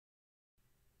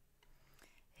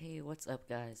Hey, what's up,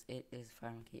 guys? It is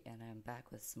FireMonkey, and I'm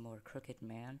back with some more Crooked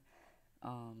Man.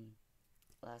 Um,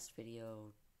 Last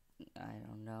video, I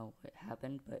don't know what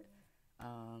happened, but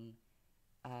um,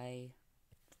 I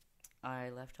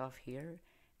I left off here,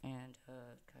 and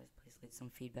guys, please leave some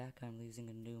feedback. I'm using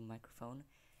a new microphone.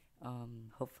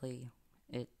 Hopefully,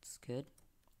 it's good.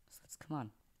 So let's come on.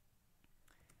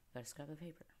 Gotta scrap a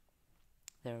paper.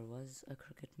 There was a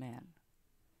crooked man,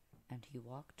 and he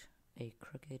walked a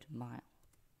crooked mile.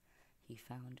 He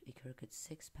found a crooked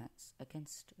sixpence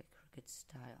against a crooked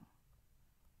stile.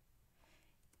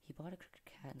 He bought a crooked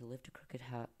cat and lived a crooked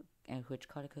house, and which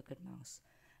caught a crooked mouse,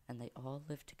 and they all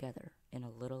lived together in a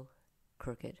little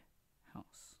crooked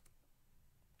house.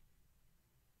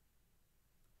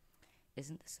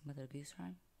 Isn't this some other goose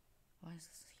rhyme? Why is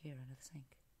this here under the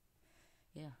sink?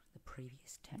 Yeah, the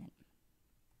previous tenant.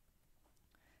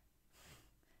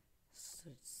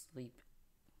 So sleep.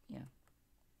 Yeah,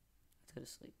 let's go to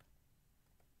sleep.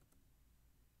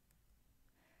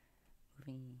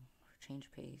 Moving or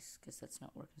change pace, guess that's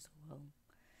not working so well.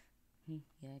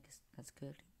 Yeah, I guess that's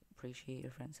good. Appreciate your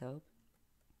friend's help.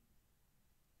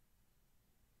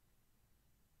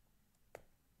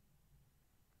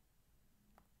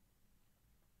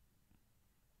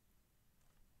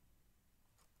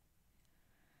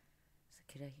 There's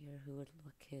a kid out here who would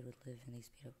live in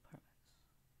these beat up apartments.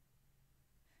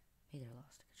 Maybe they're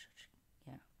lost.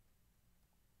 Yeah.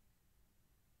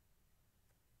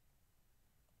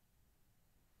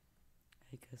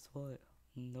 Hey, guess what?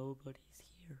 Nobody's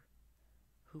here.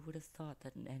 Who would have thought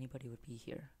that anybody would be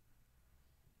here?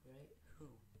 Right? Who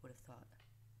would have thought?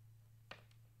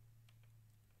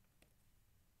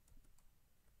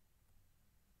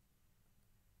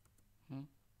 Hmm?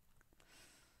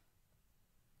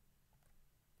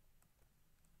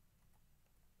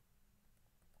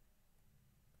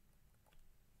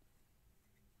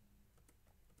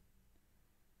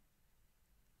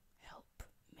 Help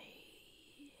me.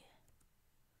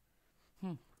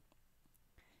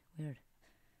 Weird.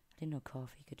 I didn't know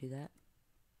coffee could do that.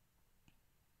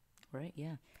 Right?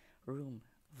 Yeah. Room.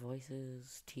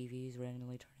 Voices, TVs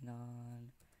randomly turning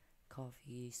on,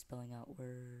 coffee, spelling out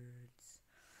words.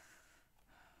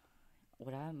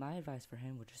 My advice for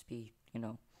him would just be,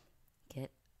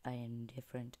 get a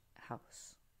different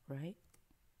house, right?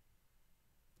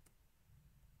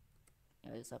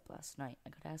 I was up last night. I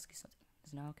gotta ask you something.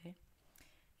 Is now okay?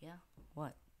 Yeah?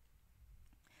 What?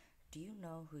 Do you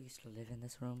know who used to live in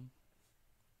this room?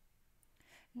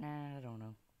 Nah, I don't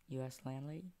know. You asked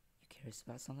landlady? You curious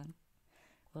about something?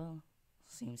 Well,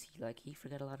 seems he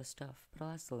forgot a lot of stuff, but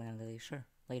I'll ask the landlady, sure,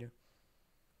 later.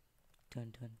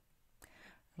 Dun dun.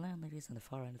 The landlady's on the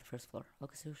far end of the first floor. I'll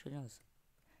go see what she knows.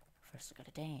 First I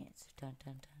gotta dance. Dun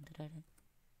dun dun dun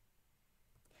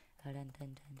dun dun dun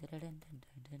dun dun dun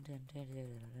dun dun dun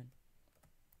dun dun.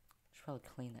 Should probably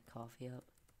clean that coffee up.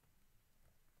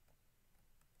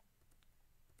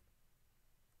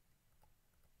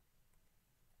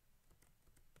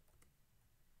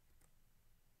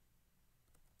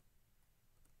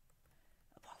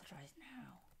 Apologize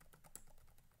now.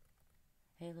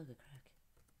 Hey, look, a crack.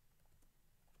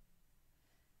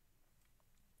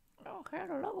 Oh,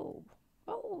 hello.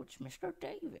 Oh, it's Mr.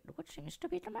 David. What seems to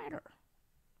be the matter?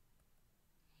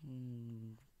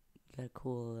 You got a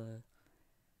cool,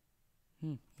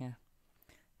 yeah.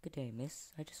 Good day,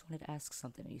 miss. I just wanted to ask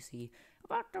something, you see,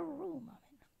 about the room I'm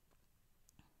in.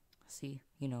 See,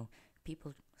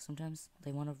 people, sometimes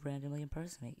they want to randomly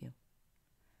impersonate you.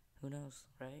 Who knows,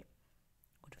 right?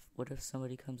 What if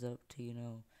somebody comes up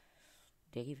to,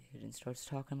 David and starts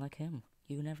talking like him?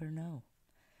 You never know.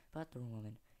 About the room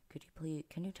woman,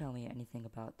 can you tell me anything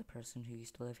about the person who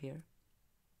used to live here?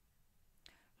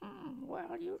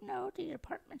 Well, these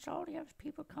apartments already have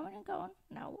people coming and going.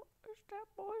 Now, what is that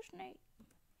boy's name?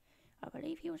 I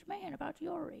believe he was a man about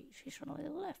your age. He suddenly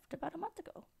left about a month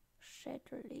ago. Said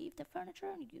to leave the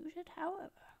furniture and use it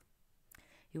however.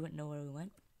 You wouldn't know where we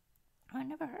went? I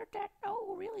never heard that.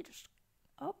 No, really, just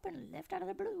up and left out of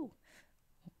the blue.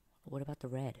 What about the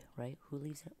red, right? Who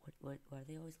leaves it? Why do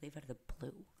they always leave out of the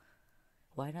blue?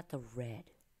 Why not the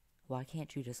red? Why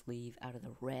can't you just leave out of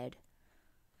the red?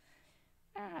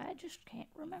 I just can't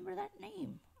remember that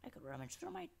name. I could rummage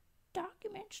through my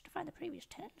documents to find the previous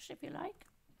tenants if you like.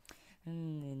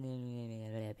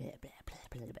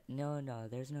 No,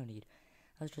 there's no need.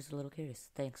 I was just a little curious.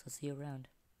 Thanks, I'll see you around.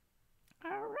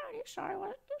 Alrighty, sorry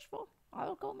what it's useful.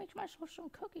 I'll go make myself some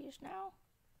cookies now.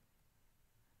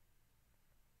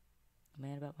 A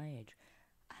man about my age.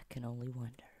 I can only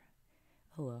wonder.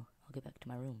 Oh well, I'll get back to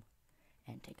my room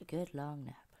and take a good long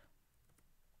nap.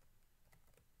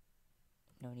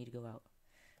 No need to go out.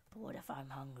 But what if I'm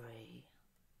hungry?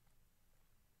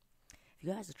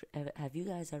 Have you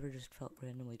guys ever just felt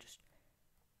randomly just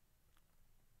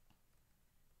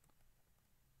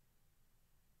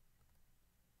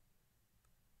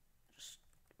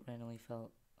randomly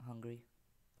felt hungry?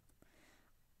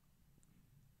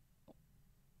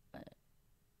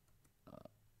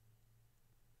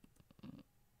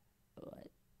 What?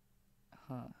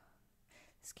 Huh.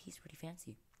 This key's pretty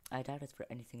fancy. I doubt it's for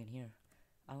anything in here.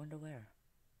 I wonder where.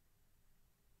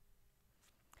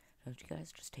 Don't you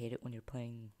guys just hate it when you're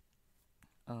playing,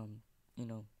 you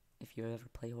know, if you ever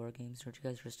play horror games, don't you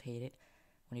guys just hate it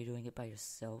when you're doing it by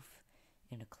yourself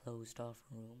in a closed off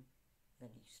room? Then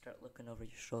you start looking over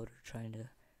your shoulder trying to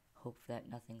hope that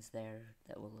nothing's there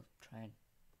that will try and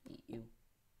eat you.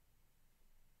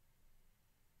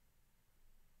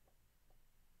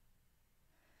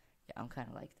 Yeah, I'm kind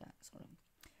of like that, sort of.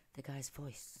 The guy's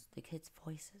voice, the kids'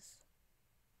 voices,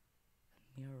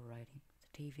 the mirror writing, the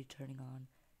TV turning on,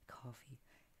 coffee.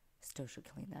 Still should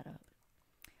clean that up.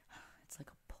 It's like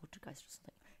a poltergeist or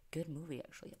something. Good movie,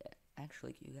 actually.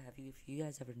 Actually, if you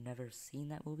guys ever never seen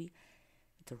that movie,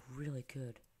 it's a really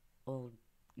good old.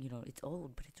 It's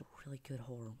old, but it's a really good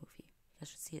horror movie. You guys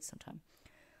should see it sometime.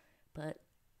 But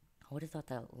I would have thought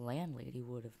that landlady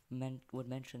would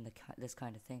mention this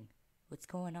kind of thing. What's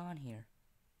going on here?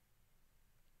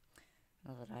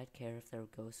 Not that I'd care if there were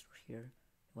ghosts here.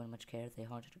 I wouldn't much care if they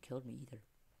haunted or killed me either.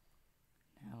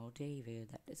 Now, David,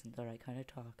 that isn't the right kind of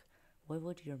talk. What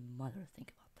would your mother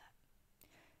think about that?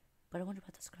 But I wonder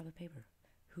about the scrap of paper.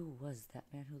 Who was that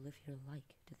man who lived here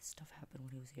like? Did this stuff happen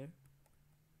when he was here?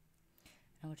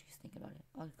 Now what do you think about it?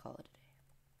 I'll call it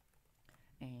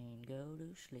a day. And go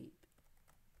to sleep.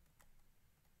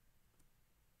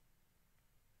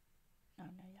 No,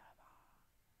 no, yeah.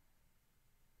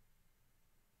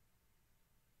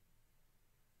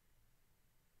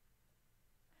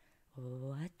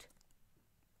 What?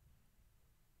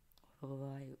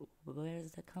 Why? Where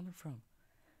is that coming from?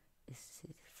 Is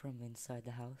it from inside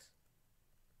the house?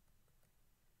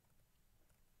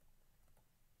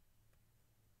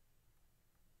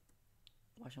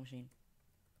 Washing machine.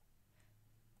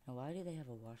 Now, why do they have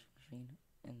a washing machine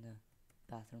in the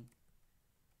bathroom?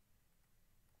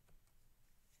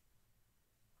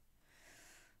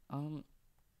 Oh,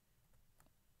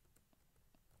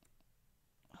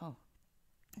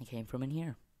 it came from in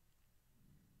here.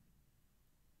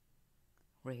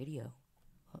 Radio.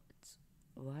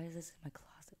 Why is this in my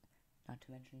closet? Not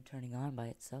to mention turning on by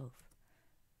itself.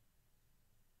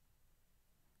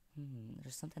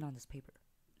 There's something on this paper.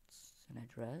 It's an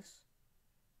address.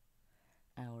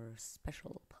 Our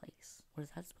special place. What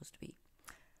is that supposed to be?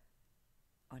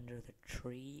 Under the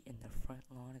tree in the front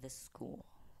lawn of this school.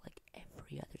 Like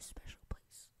every other special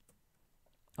place.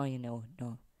 Oh,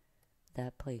 no.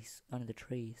 That place under the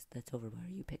trees, that's over where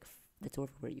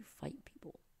you fight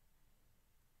people.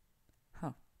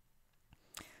 Huh.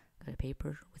 Got a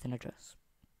paper with an address.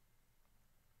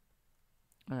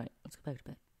 Alright, let's go back to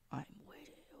bed. I'm waiting.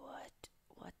 What?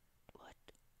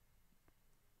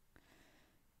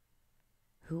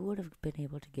 Who would have been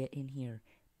able to get in here,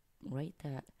 write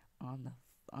that on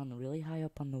the really high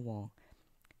up on the wall,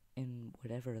 in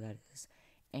whatever that is,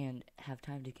 and have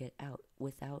time to get out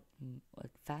without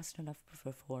fast enough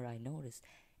before I notice,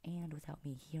 and without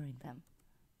me hearing them?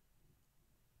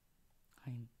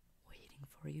 I'm waiting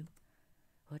for you.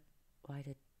 What? Why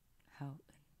did? How?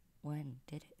 When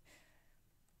did it?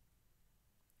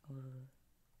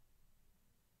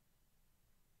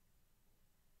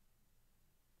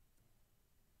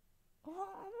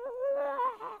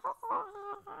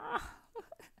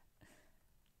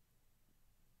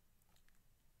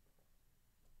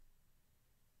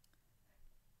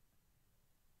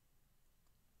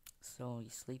 So, you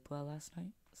sleep well last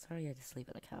night? Sorry you had to sleep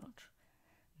at the couch.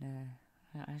 Nah,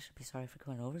 I should be sorry for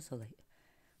going over so late.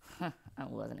 I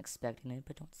wasn't expecting it,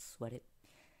 but don't sweat it.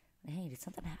 Hey, did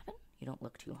something happen? You don't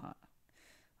look too hot.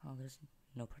 Oh, there's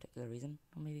no particular reason.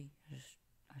 Or maybe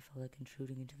I felt like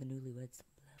intruding into the newlyweds'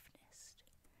 love nest.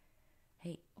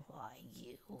 Hey, why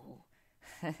you?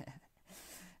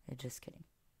 Just kidding.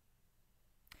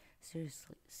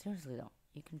 Seriously though,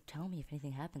 you can tell me if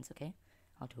anything happens, okay?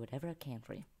 I'll do whatever I can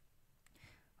for you.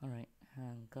 Alright,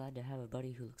 I'm glad to have a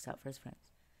buddy who looks out for his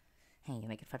friends. Hey, you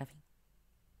making fun of me?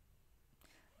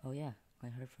 Oh yeah, I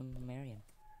heard from Marion.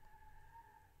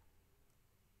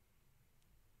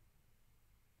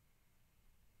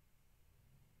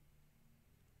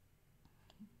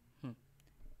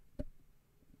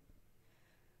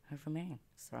 Heard from Marion.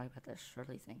 Sorry about that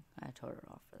Shirley thing. I told her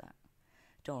off for that.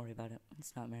 Don't worry about it.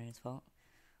 It's not Marion's fault.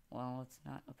 Well, it's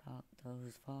not about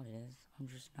whose fault it is. I'm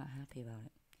just not happy about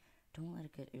it. Don't let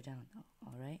it get you down, though,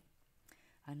 alright?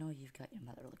 I know you've got your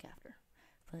mother to look after.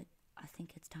 but I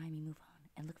think it's time you move on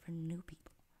and look for new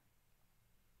people.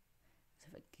 As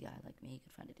if a guy like me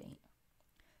could find a date.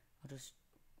 I'll just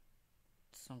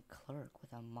some clerk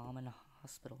with a mom in a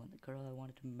hospital and the girl I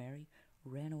wanted to marry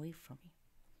ran away from me.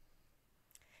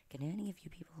 Can any of you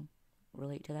people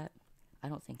relate to that? I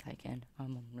don't think I can.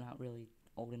 I'm not really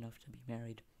old enough to be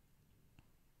married.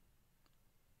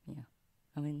 Yeah.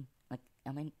 I'm in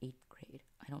 8th grade.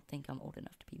 I don't think I'm old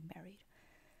enough to be married.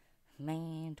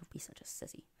 Man, don't be such a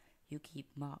sissy. You keep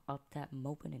up that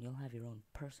moping and you'll have your own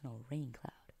personal rain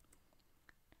cloud.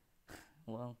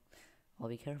 Well, I'll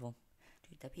be careful.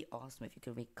 Dude, that'd be awesome if you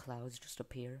could make clouds just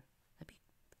appear. That'd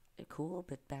be cool,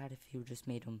 but bad if you just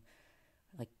made them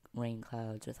like rain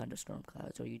clouds or thunderstorm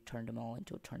clouds, or you turned them all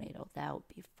into a tornado. That would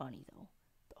be funny, though.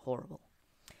 Horrible.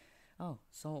 Oh,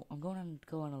 so I'm going to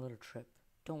go on a little trip.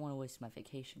 Don't want to waste my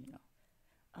vacation, you know.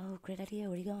 Oh, great idea.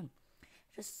 Where are you going?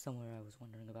 Just somewhere I was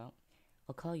wondering about.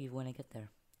 I'll call you when I get there.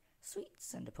 Sweet.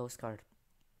 Send a postcard.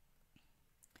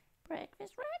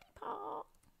 Breakfast ready, Paul.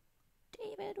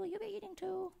 David, will you be eating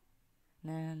too?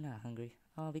 Nah, not hungry.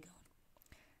 I'll be going.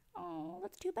 Oh,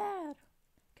 that's too bad.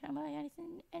 Can I buy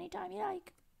anything anytime you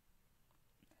like?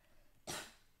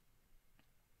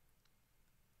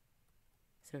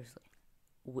 Seriously.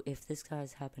 If this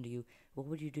guy's happened to you, what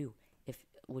would you do?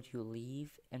 Would you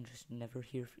leave and just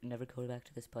never go back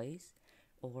to this place?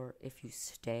 Or if you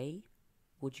stay,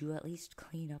 would you at least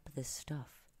clean up this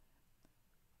stuff?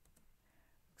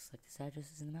 Looks like this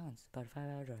address is in the mountains, about a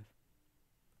 5-hour drive.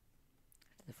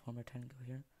 Did the former tenant go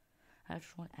here? I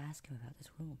just want to ask him about this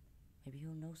room. Maybe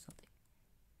he'll know something.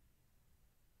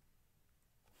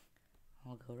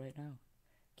 I'll go right now.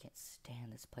 Can't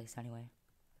stand this place anyway.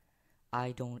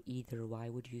 I don't either. Why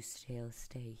would you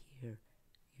stay here?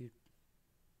 You.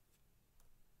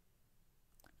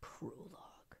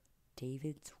 Prologue.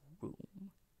 David's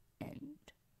room.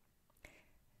 End.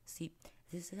 See,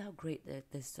 this is how great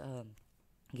this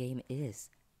game is.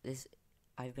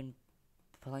 I've been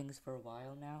playing this for a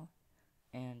while now,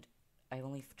 and I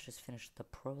only just finished the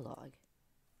prologue.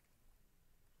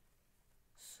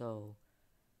 So,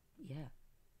 yeah.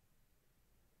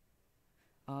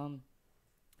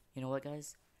 You know what,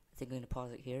 guys? I think I'm going to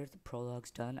pause it here. The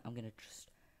prologue's done. I'm going to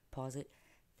just pause it.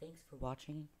 Thanks for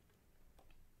watching.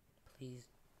 Please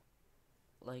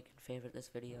like and favorite this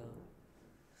video.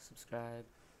 Subscribe.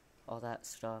 All that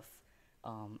stuff.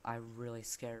 I'm really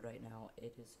scared right now.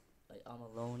 It is, like, I'm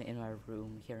alone in my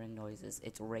room hearing noises.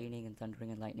 It's raining and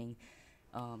thundering and lightning.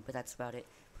 But that's about it.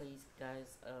 Please,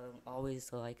 guys, always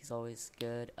the like is always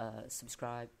good.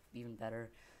 Subscribe, even better.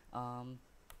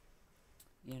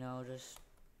 You know, just,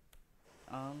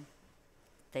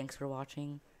 thanks for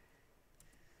watching.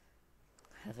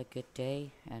 Have a good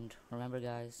day, and remember,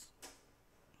 guys,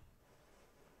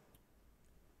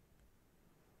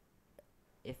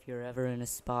 if you're ever in a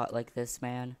spot like this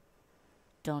man,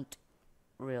 don't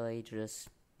do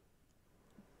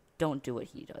what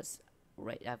he does,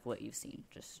 right, after what you've seen.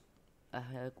 Just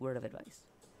a word of advice.